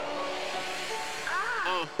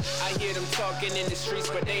I hear them talking in the streets,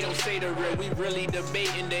 but they don't say the real. We really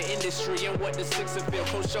debating the industry and what the sixer feel.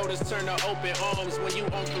 Cold shoulders turn to open arms when you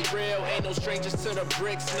on for real. Ain't no strangers to the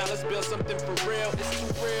bricks. Now let's build something for real. It's too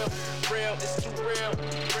real, real, it's too real,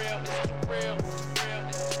 real, it's too real, real,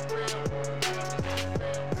 it's too real.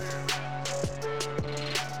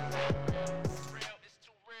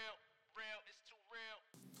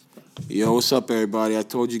 Yo, what's up, everybody? I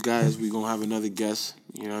told you guys we're gonna have another guest.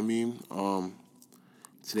 You know what I mean?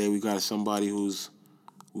 Today we got somebody who's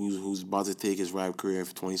about to take his rap career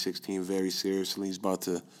for 2016 very seriously. He's about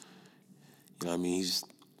to, you know what I mean? He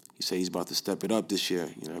said he's about to step it up this year.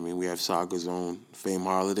 You know what I mean? We have Saga's own Fame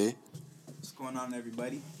Holiday. What's going on,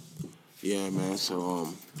 everybody? Yeah, man. So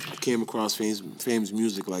I came across Fame's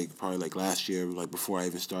music probably last year, before I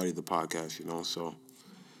even started the podcast. You know, so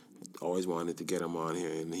always wanted to get him on here,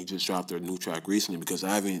 and he just dropped a new track recently because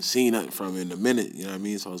I haven't seen it from him in a minute. You know what I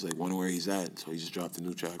mean? So I was like, wondering where he's at. So he just dropped a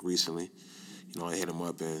new track recently. You know, I hit him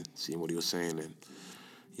up and seen what he was saying, and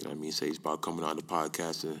you know what I mean. Say he's about coming on the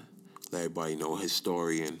podcast and let everybody know his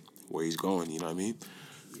story and where he's going. You know what I mean?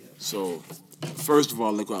 Yeah. So first of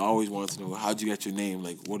all, I always wanted to know, how'd you get your name?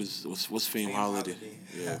 What's Fame Holiday?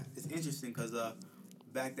 Yeah, it's interesting because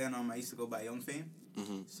back then I used to go by Young Fame.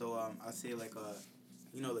 Mm-hmm. So I'd say like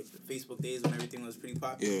the Facebook days when everything was pretty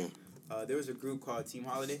popular. Yeah. There was a group called Team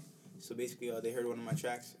Holiday. So basically, they heard one of my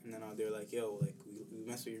tracks, and then they were like, "Yo, like we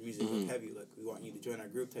mess with your music like heavy, like we want you to join our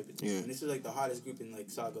group type of thing." Yeah. And this is like the hottest group in like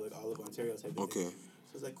Saga, like all of Ontario type of thing. Okay.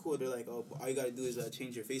 So it's like cool. They're like, "Oh, all you gotta do is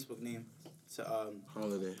change your Facebook name to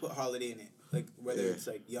Holiday. put Holiday in it, like whether Yeah. it's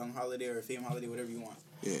like Young Holiday or Fame Holiday, whatever you want."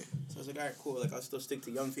 Yeah. So I was like, "All right, cool. Like I'll still stick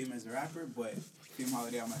to Young Fame as a rapper, but Fame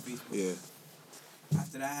Holiday on my Facebook." Yeah.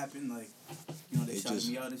 After that happened, they shouted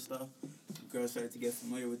me out and stuff. Girls started to get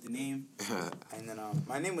familiar with the name, and then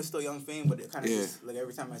my name was still Young Fame, but it kind of just like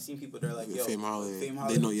every time I seen people, they're like, "Yo, Fame Holiday." Fame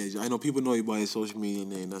Holiday." They know, yeah. I know people know you by your social media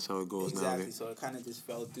name. That's how it goes now. Exactly. So it kind of just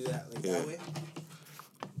fell through that way.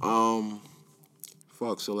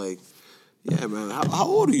 So yeah, man. How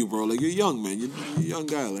old are you, bro? Like, you're young, man. You're a young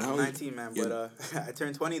guy. Like, how I'm 19, man, but I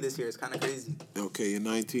turned 20 this year. It's kind of crazy. Okay, you're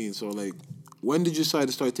 19. So when did you decide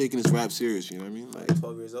to start taking this rap serious? You know what I mean? Like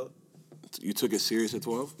 12 years old. You took it serious at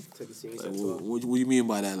 12? Took it serious at 12. What do you mean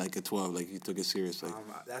by that? Like at 12, like you took it serious? Like,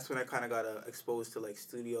 that's when I kind of got exposed to like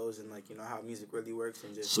studios and how music really works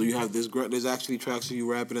and just. So you have there's actually tracks of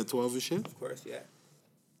you rapping at 12 and shit? Of course, yeah.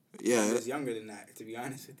 Yeah. I was younger than that, to be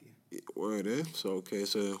honest with you. Word, eh? So okay,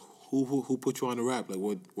 so who put you on the rap? Like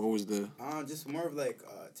what was the? Just more of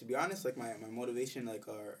to be honest, like my motivation,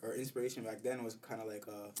 or inspiration back then was kind of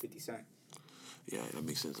 50 Cent. Yeah, that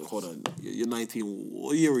makes sense. Like, hold on, you're 19.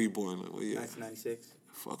 What year were you born? Like, what year? 1996.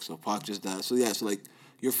 Fuck, so Pac just died. So yeah,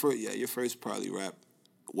 your first probably rap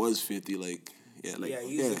was 50. You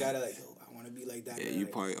just gotta I want to be like that. Yeah, you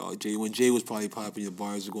probably when Jay was probably popping, your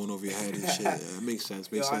bars were going over your head and shit. Yeah, it makes sense.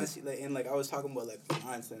 Honestly, I was talking about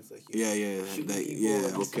nonsense, okay.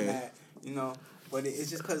 That, but it's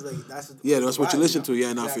just because that's. Yeah, that's what you listen to. Yeah,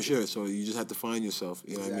 exactly. For sure. So you just have to find yourself.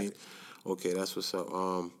 You know what I mean? Okay, that's what's up.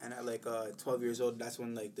 And at 12 years old, that's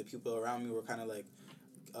when the people around me were kind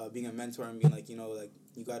of being a mentor and being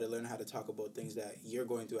you got to learn how to talk about things that you're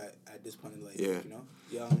going through at this point in life. Yeah.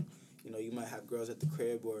 Young, you might have girls at the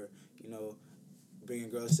crib or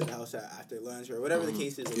bringing girls to the house after lunch or whatever the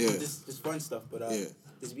case is. Just fun stuff, but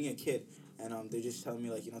just being a kid and they're just telling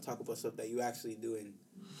me talk about stuff that you actually do and.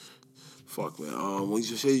 Fuck, man. When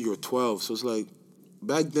you say you're 12, so it's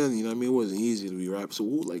back then, you know what I mean, it wasn't easy to be rap. So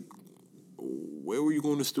where were you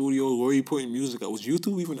going to studios? Where were you putting music out? Was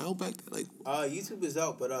YouTube even out back then? YouTube is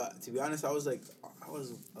out, but to be honest, I was a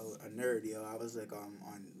nerd, yo. I was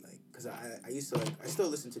on because I used to I still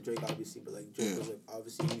listen to Drake obviously, but Drake was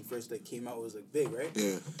obviously when he first came out was big, right?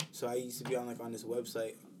 Yeah. So I used to be on this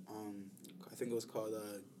website, I think it was called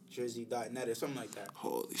Jersey.net or something like that.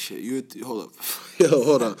 Holy shit! Hold up, yo,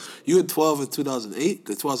 hold on. You were 12 in 2008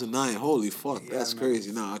 to 2009. Holy fuck, that's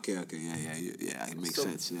crazy. No, okay, yeah, it makes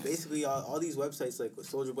sense. Yeah. Basically, all these websites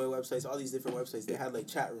Soulja Boy websites, all these different websites, they had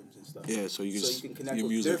chat rooms and stuff. Yeah, so you can connect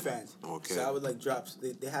with music. their fans. Okay. So I would drop.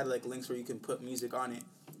 They had links where you can put music on it.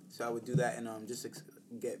 So I would do that and just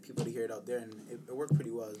get people to hear it out there, and it worked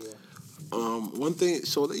pretty well as well. One thing,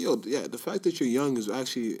 the fact that you're young is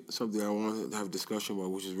actually something I want to have a discussion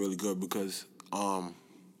about, which is really good because,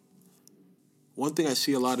 one thing I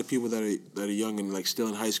see a lot of people that are young and still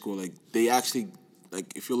in high school, they actually,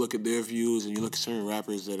 if you look at their views and you look at certain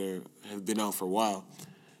rappers that have been out for a while,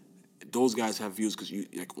 those guys have views because you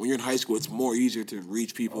like when you're in high school, it's more easier to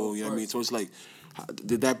reach people. You know what I mean? So it's like,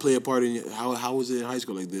 did that play a part in how was it in high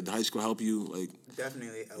school? Like, did high school help you like?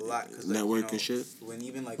 Definitely a lot. Cause, network and shit. When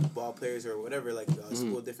even like ball players or whatever, like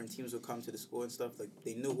school, different teams would come to the school and stuff. Like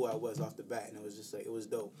they knew who I was off the bat, and it was just like it was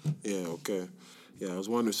dope. Yeah. Okay. Yeah, I was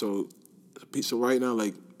wondering. So right now,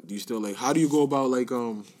 like, do you still like? How do you go about like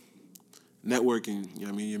networking? You know what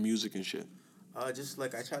I mean, your music and shit. Just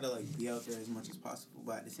like I try to like be out there as much as possible,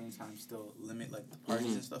 but at the same time still limit like the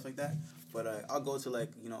parties and stuff like that. But I'll go to like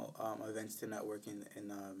events to network and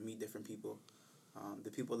meet different people. The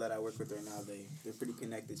people that I work with right now, they're pretty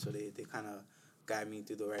connected, so they kind of guide me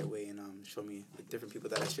through the right way and show me the different people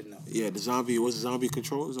that I should know. Yeah, what's Zombie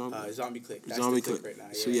Control? Zombie Click. That's Zombie the Click right now.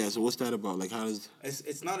 Yeah. So what's that about? Like, how does?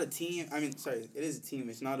 It's not a team. I mean, sorry, it is a team.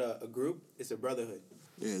 It's not a group. It's a brotherhood.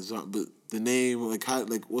 Yeah, but the name, like, how,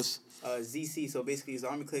 like, what's? ZC. So basically,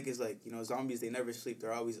 Zombie Click is like zombies. They never sleep.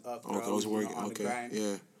 They're always up. They're always working. On the grind.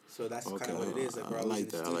 Yeah. So that's kind of what it is. Like we're I always like in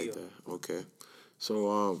the that. studio. I like that. Okay.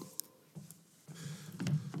 So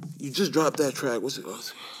you just dropped that track. What's it?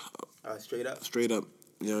 Straight Up. Straight Up.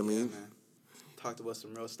 You know what I mean? Man. Talked about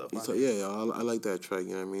some real stuff. I like that track.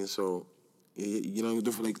 You know what I mean? So, you know,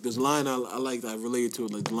 like there's a line I like that I related to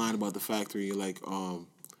it, like the line about the factory. Like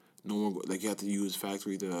no one like you have to use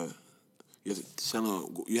factory to. You have to sell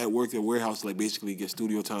you had to work at a warehouse to like basically get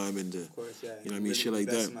studio time and of course, yeah. You know what I mean? Shit like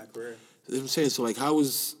that. In my career. That's what I'm saying. So like,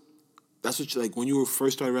 that's what you like when you were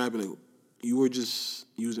first started rapping. Like, you were just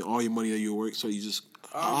using all your money that you work. So you just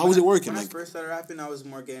how was it working? When I first started rapping, I was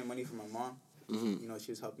more getting money from my mom. You know,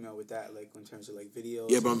 she was helping me out with that, like in terms of like videos.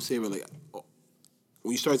 Yeah, but I'm saying, like,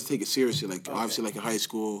 when you start to take it seriously, like obviously, like in high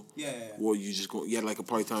school. Yeah. Well, you had like a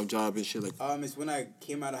part-time job and shit, like. It's when I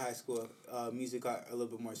came out of high school, music got a little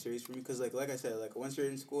bit more serious for me because, like I said, like once you're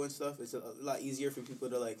in school and stuff, it's a lot easier for people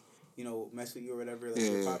to like, mess with you or whatever. Like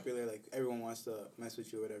you're popular, like everyone wants to mess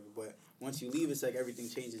with you or whatever. But once you leave, it's like everything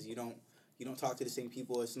changes. You don't talk to the same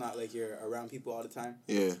people. It's not like you're around people all the time.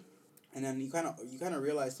 Yeah. And then you kind of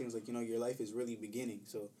realize things like your life is really beginning.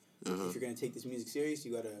 So if you're gonna take this music serious,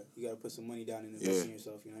 you gotta put some money down and invest in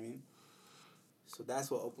yourself. You know what I mean? So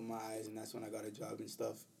that's what opened my eyes, and that's when I got a job and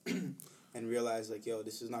stuff, and realized like,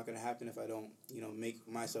 this is not gonna happen if I don't make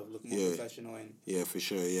myself look more professional and. Yeah, for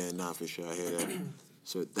sure. Yeah, for sure. I hear that.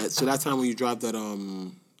 So that time when you dropped that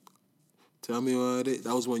tell me what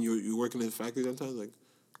that was when you were working in the factory that time, like,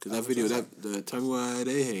 cause that video the tell me why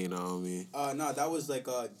they hate on me. No, that was like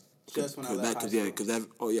just when I left high school. Cause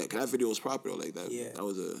that video was popular like that. Yeah, that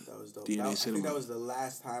was dope. DNA I cinema. think that was the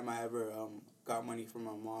last time I ever got money from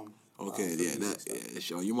my mom. Okay,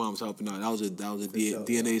 sure. Your mom's helping out. That was a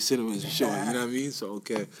DNA cinema show. You know what I mean? So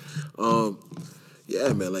okay,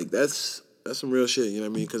 yeah, man. Like that's some real shit. You know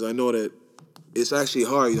what I mean? Because I know that it's actually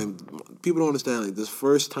hard. You know, people don't understand. Like this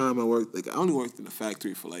first time I worked, like I only worked in the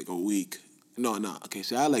factory for like a week. No. Okay,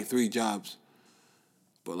 so I had like 3 jobs.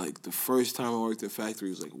 But, like, the first time I worked at a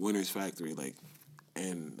factory was, like, Winter's Factory, like,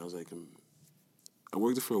 and I was, like, I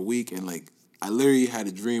worked there for a week, and, like, I literally had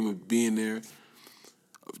a dream of being there,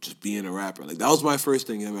 of just being a rapper. Like, that was my first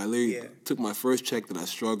thing. I mean, I literally took my first check that I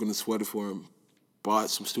struggled and sweated for and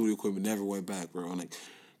bought some studio equipment, never went back, bro. And, like,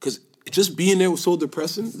 because just being there was so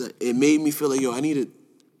depressing that it made me feel like,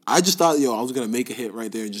 I just thought, I was going to make a hit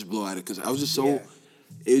right there and just blow at it, because I was just so,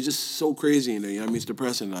 it was just so crazy in there, you know what I mean? It's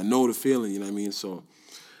depressing, and I know the feeling, you know what I mean? So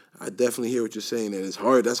I definitely hear what you're saying, that it's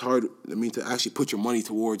hard. That's hard. I mean, to actually put your money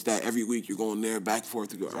towards that every week. You're going there back and forth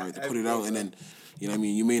to go, all right, to put it out, and then, you know what I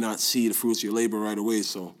mean? You may not see the fruits of your labor right away.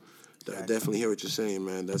 So I definitely hear what you're saying,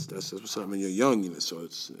 man. That's something. You're young, so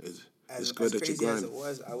it's good that you're grinding. As it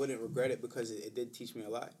was, I wouldn't regret it because it did teach me a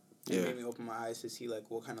lot. It made me open my eyes to see like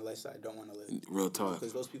what kind of lifestyle I don't want to live. Real talk.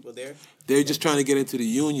 Because those people there, they're just trying to get into the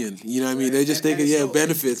union. You know what I mean? They're just thinking,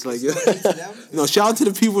 benefits. Like, shout out to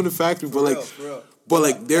the people in the factory, for real. But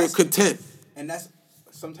like they're content. And that's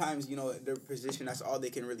sometimes, their position, that's all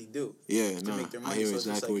they can really do. Yeah, to make their money. I hear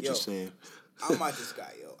exactly what you're saying. I'm not this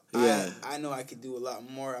guy, Yeah. I know I could do a lot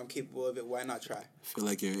more. I'm capable of it. Why not try? I feel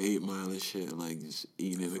like you're 8 Mile and shit, like just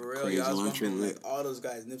eating at a crazy lunchroom. Like all those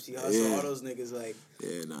guys, Nipsey Hussle, all those niggas, like.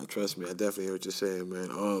 Yeah, trust me, I definitely hear what you're saying, man.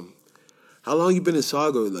 How long you been in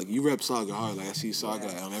Saga? Like you rep Saga hard. Like I see Saga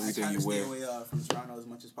on everything you wear. I try to stay away from Toronto as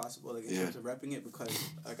much as possible, like in terms of repping it, because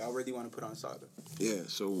like I really want to put on Saga. Yeah.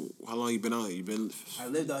 So how long you been out here? I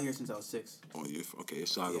lived out here since I was 6. Oh, you're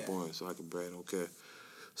Saga born, Saga bred. Okay.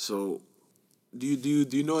 So. Do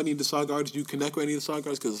you know any of the Saga artists? Do you connect with any of the Saga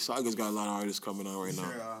artists? Because Saga's got a lot of artists coming out right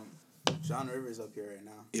now. John Rivers up here right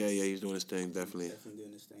now. Yeah, he's doing his thing, definitely. Definitely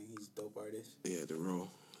doing his thing. He's a dope artist. Yeah, the real.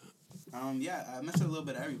 I messed with a little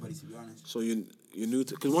bit of everybody, to be honest. So you're new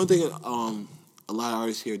to, because one thing, a a lot of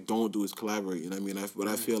artists here don't do is collaborate. You know what I mean? But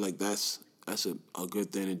I feel like that's a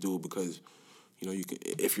good thing to do because, you know, you can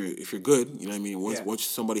if you're good. You know what I mean? Once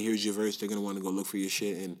somebody hears your verse, they're gonna want to go look for your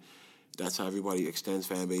shit, and that's how everybody extends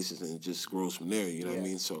fan bases and it just grows from there. You know what I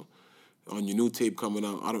mean? So. On your new tape coming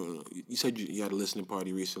out, I don't know. You said you had a listening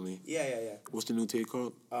party recently. Yeah. What's the new tape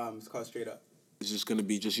called? It's called Straight Up. Is this gonna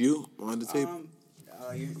be just you on the tape?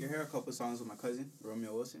 You hear a couple songs with my cousin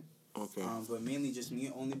Romeo Wilson. Okay. But mainly just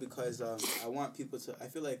me, only because I want people to. I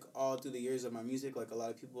feel like all through the years of my music, like a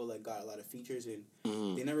lot of people like got a lot of features and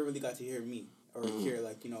they never really got to hear me or hear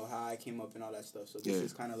like, you know, how I came up and all that stuff. So this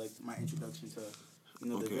is kind of like my introduction to, you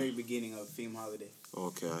know, the very beginning of Fame Holiday.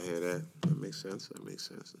 Okay, I hear that. That makes sense.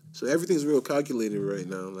 So everything's real calculated right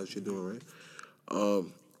now, like you're doing, right?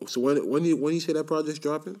 So when you say that project's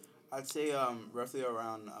dropping? I'd say roughly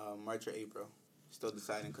around March or April. Still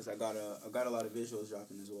deciding because I got a lot of visuals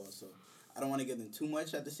dropping as well. So I don't want to give them too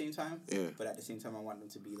much at the same time. Yeah. But at the same time, I want them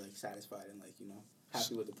to be like satisfied and like, you know,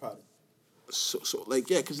 happy with the product. So like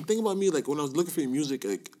because the thing about me, like when I was looking for your music,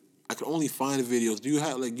 like I could only find the videos. Do you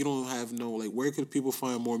have like you don't have no like where could people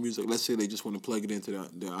find more music? Let's say they just want to plug it into their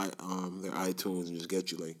iTunes and just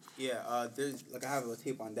get you like. Yeah, there's like I have a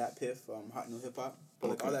tape on Dat Piff, Hot New Hip Hop, but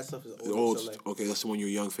like all that stuff is old. So, like, okay, that's the one you're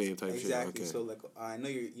young fame type shit. Exactly. Okay. So like I know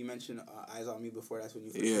you mentioned Eyes on Me before. That's when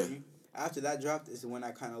you first heard me. After that dropped is when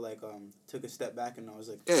I kind of like took a step back and I was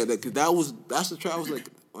like, yeah, like that's the track. I was like,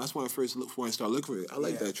 that's when I first looked for and started looking for it. I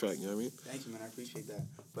like that track. You know what I mean? Thank you, man. I appreciate that.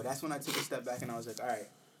 But that's when I took a step back and I was like, all right,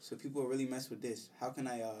 so people really mess with this. How can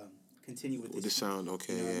I continue with this? With the sound,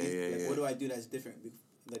 okay, you know yeah. Like, what do I do that's different?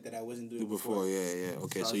 Like that I wasn't doing before. Yeah.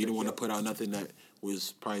 Okay, so you didn't want to put out nothing that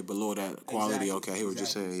was probably below that quality. Exactly. Okay, I hear what you're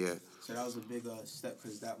saying. Yeah. So that was a big step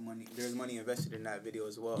because there's money invested in that video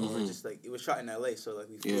as well. Or just like it was shot in LA, so like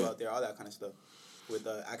we flew out there, all that kind of stuff. With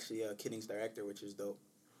actually Kidding's director, which is dope.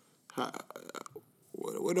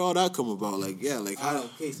 Where did all that come about? Like, how?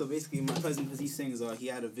 Okay, so basically, my cousin, because he sings, he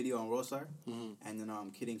had a video on Rollstar, and then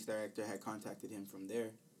Kidding's director had contacted him from there,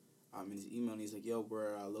 in his email, and he's like, "Yo,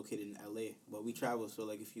 we're located in LA, but we travel, so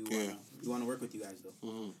like if you want to work with you guys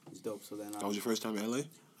though, it's dope." So then that was your first time in LA?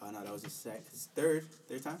 No, that was his third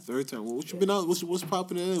time. Third time. Well, what you been out? What's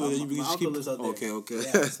popping in LA? My uncle lives out there. Okay.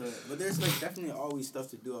 Yeah, but there's like definitely always stuff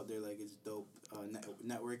to do out there. Like it's dope,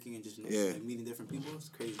 networking and just like, meeting different people. It's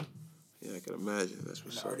crazy. Yeah, I can imagine. That's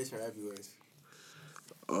what's up. The artists are everywhere.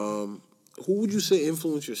 Who would you say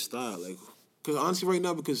influenced your style? Like, because honestly, right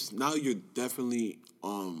now, because now you're definitely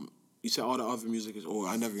you said all the other music is old.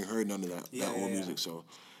 I never even heard none of that old music. So,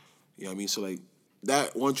 you know what I mean? So like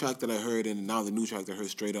that one track that I heard and now the new track that I heard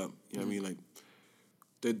Straight Up. You know what I mean? Like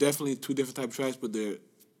they're definitely two different type of tracks, but they're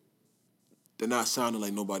not sounding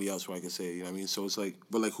like nobody else. Where I can say, you know what I mean? So it's like,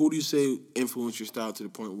 but like, who do you say influenced your style to the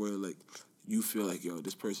point where like you feel like, yo,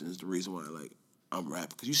 this person is the reason why like I'm rapping?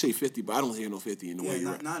 Because you say 50, but I don't hear no 50 in the way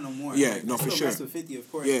you're not no more. Yeah, like, no, for sure. I still mess with 50,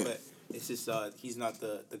 of course, but it's just he's not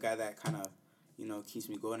the guy that kind of, you know, keeps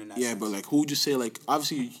me going in that sense. But like, who would you say, like,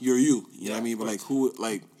 obviously you're you know what I mean? But like, who,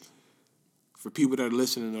 like, for people that are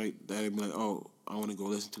listening, like, that be like, oh, I want to go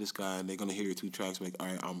listen to this guy, and they're gonna hear your two tracks. Like, all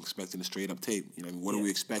right, I'm expecting a straight up tape. You know what I mean? What are we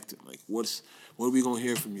expecting? Like, what are we gonna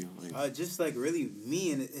hear from you? Like, just like really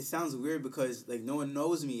me, and it sounds weird because like no one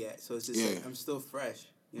knows me yet, so it's just like I'm still fresh.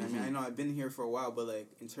 You know what I mean? I know I've been here for a while, but like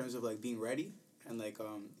in terms of like being ready and like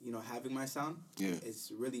you know, having my sound,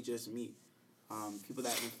 it's really just me. People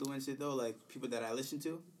that influence it though, like people that I listen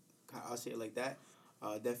to, I'll say it like that.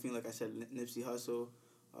 Definitely, like I said, Nipsey Hussle,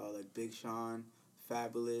 like Big Sean,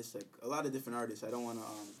 Fabulous, like a lot of different artists. I don't want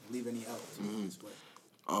to leave any out. But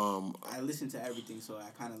I listen to everything, so I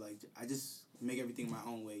kind of like I just make everything my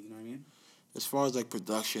own way. You know what I mean? As far as like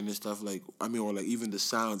production and stuff, like I mean, or like even the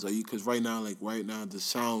sounds, are you? Because right now, the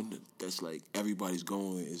sound that's like everybody's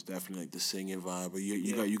going is definitely like the singing vibe. Or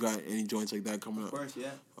you got any joints like that coming up? Of course,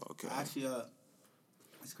 yeah. Okay. Actually,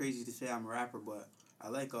 it's crazy to say I'm a rapper, but I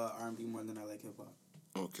like R&B more than I like hip hop.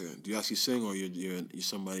 Okay. Do you actually sing, or you're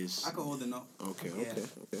somebody's? I can hold a note. Okay.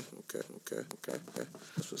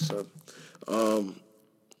 That's what's up.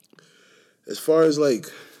 As far as like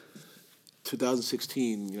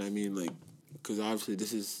 2016, you know what I mean, like, because obviously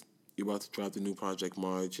you're about to drop the new project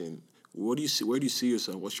March, and where do you see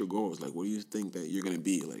yourself? What's your goals? Like, what do you think that you're gonna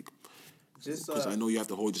be like? Just because I know you have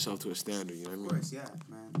to hold yourself to a standard. You know what I mean? Of course, yeah,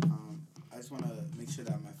 man. I just want to make sure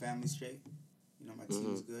that my family's straight. You know, my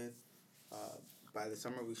team's good. By the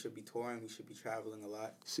summer, we should be touring. We should be traveling a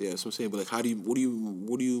lot. So, yeah, that's what I'm saying. But like, what do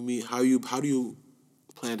you mean? How do you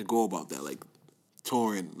plan to go about that? Like,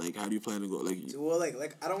 touring. Like, how do you plan to go? Like, well,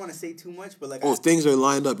 like I don't want to say too much, but like, things are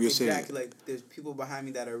lined up. You're saying saying exactly. Like, there's people behind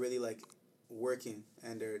me that are really like working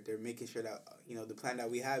and they're making sure that the plan that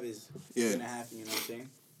we have is gonna happen. You know what I'm saying?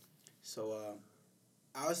 So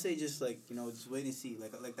I would say just like just wait and see,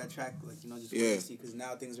 like that track, like just wait and see, because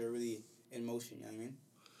now things are really in motion. You know what I mean?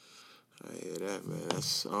 I hear that, man.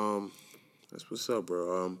 That's what's up,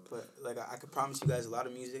 bro. But like I could promise you guys a lot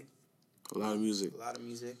of music. A lot of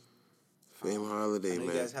music. Fame Holiday, man.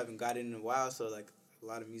 You guys haven't got it in a while, so like a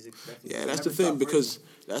lot of music. Yeah, that's the thing, because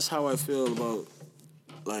that's how I feel about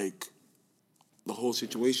like the whole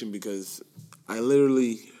situation, because I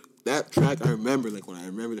literally, that track, I remember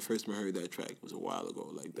the first time I heard that track, it was a while ago,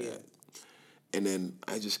 like that. Yeah. And then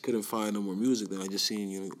I just couldn't find no more music. Then I just seen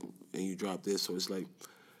you, and you dropped this, so it's like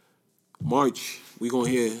March. We gonna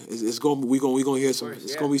hear. We gonna hear some.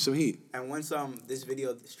 It's gonna be some heat. And once this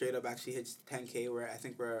video straight up actually hits 10K, where I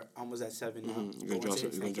think we're almost at 7 now. You're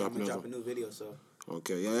gonna drop a new video. So.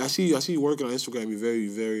 Okay. Yeah, I see you working on Instagram. You're very,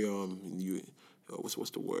 very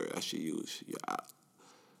what's the word I should use? Yeah.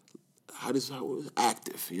 How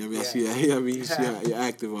active? You know what I mean? I see that. I mean, you see you're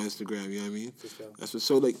active on Instagram. You know what I mean? For sure. That's what.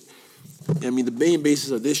 So like, I mean, the main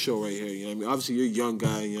basis of this show right here. You know what I mean? Obviously, you're a young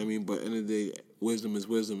guy. You know what I mean? But at the end of the day, wisdom is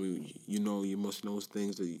wisdom. You must know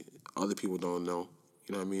things that other people don't know.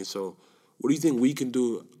 You know what I mean? So, what do you think we can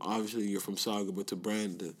do? Obviously, you're from Saga, but to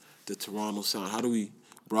brand the Toronto sound, how do we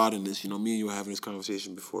broaden this? You know, me and you were having this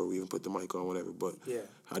conversation before we even put the mic on, whatever. But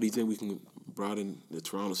how do you think we can broaden the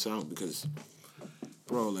Toronto sound? Because,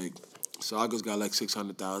 bro, like, Saga's got like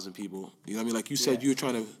 600,000 people. You know what I mean? Like you said, you're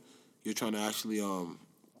trying to actually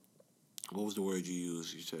what was the word you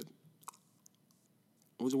used? You said,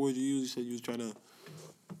 what was the word you used? You said you was trying to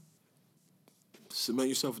cement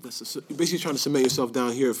yourself. You're basically trying to cement yourself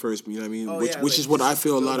down here first. You know what I mean? Which is what I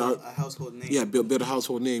feel a lot of. A household name. Yeah, build a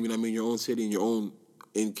household name. You know what I mean? Your own city and your own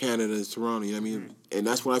in Canada and Toronto. You know what I mean? Mm-hmm. And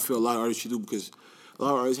that's what I feel a lot of artists should do, because a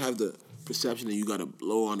lot of artists have the perception that you got to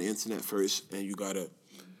blow on the internet first and you got to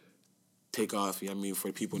take off, you know what I mean, for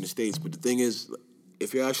the people in the States. But the thing is,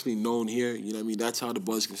 if you're actually known here, you know what I mean, that's how the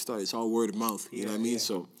buzz can start. It's all word of mouth, you know what I mean?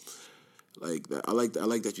 So, like, I like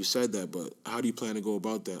that you said that, but how do you plan to go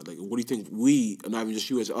about that? Like, what do you think we, and not even just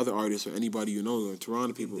you as other artists or anybody you know, or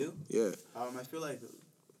Toronto people? Yeah. I feel like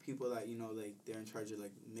people that, like, they're in charge of,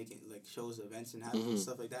 like, making, like, shows, events, and having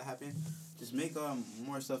stuff like that happen, just make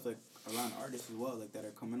more stuff, like, around artists as well, like, that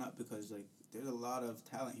are coming up, because, like, there's a lot of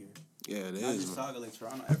talent here. Yeah, it is. Not just Saga, like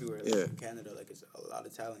Toronto, everywhere. Like in Canada, like it's a lot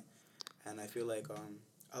of talent, and I feel like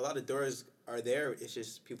a lot of doors are there. It's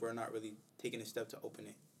just people are not really taking a step to open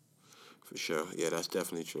it. For sure, yeah, that's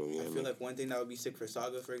definitely true. You know I feel like one thing that would be sick for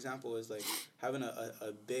Saga, for example, is like having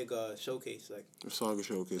a big showcase, like a Saga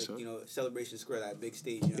showcase, like, Celebration Square, that big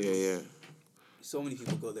stage. You know? Yeah. So many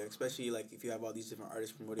people go there, especially like if you have all these different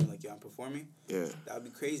artists promoting, like I'm performing. Yeah, that would be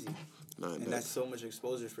crazy. And that's so much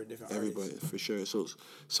exposure for different artists. For sure. So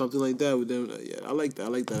something like that with them, I like that. I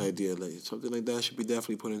like that idea. Like something like that should be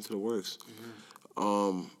definitely put into the works.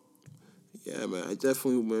 Mm-hmm. Yeah,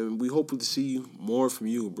 man. We hope to see more from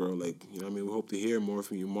you, bro. Like, you know what I mean? We hope to hear more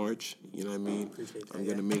from you, March. You know what I mean? Appreciate that, I'm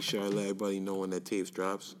going to make sure I let everybody know when that tape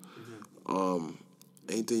drops. Mm-hmm.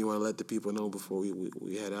 Anything you want to let the people know before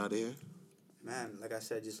we head out of here? Man, like I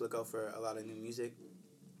said, just look out for a lot of new music.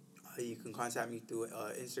 You can contact me through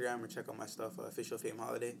Instagram or check out my stuff, official Fame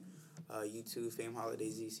Holiday, YouTube Fame Holiday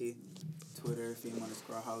ZC, Twitter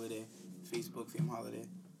Fame_Holiday, Facebook Fame Holiday.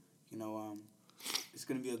 It's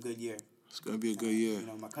gonna be a good year. It's gonna be a good year.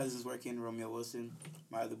 My cousin's working, Romeo Wilson.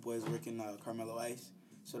 My other boy's working, Carmelo Ice.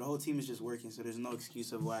 So the whole team is just working. So there's no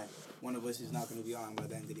excuse of why one of us is not gonna be on by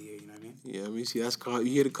the end of the year. You know what I mean? Yeah, I mean, see, you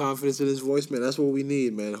hear the confidence in his voice, man. That's what we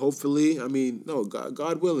need, man. Hopefully,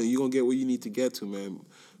 God willing, you're gonna get where you need to get to, man.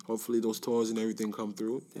 Hopefully those tours and everything come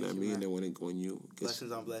through. You know what I mean? And when you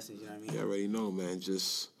blessings on blessings, you know what I mean? You already know, man.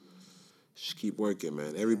 Just keep working,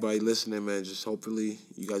 man. Everybody listening, man. Just hopefully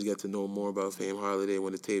you guys get to know more about Fame Holiday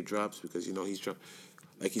when the tape drops, because he's trying.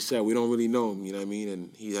 Like you said, we don't really know him. You know what I mean? And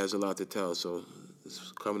he has a lot to tell. So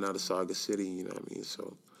it's coming out of Saga City. You know what I mean?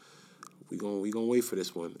 So we gonna wait for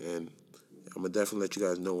this one, and I'm gonna definitely let you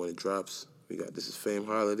guys know when it drops. This is Fame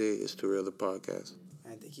Holiday. It's Too Real the podcast.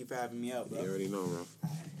 And thank you for having me out, bro. You already know, bro.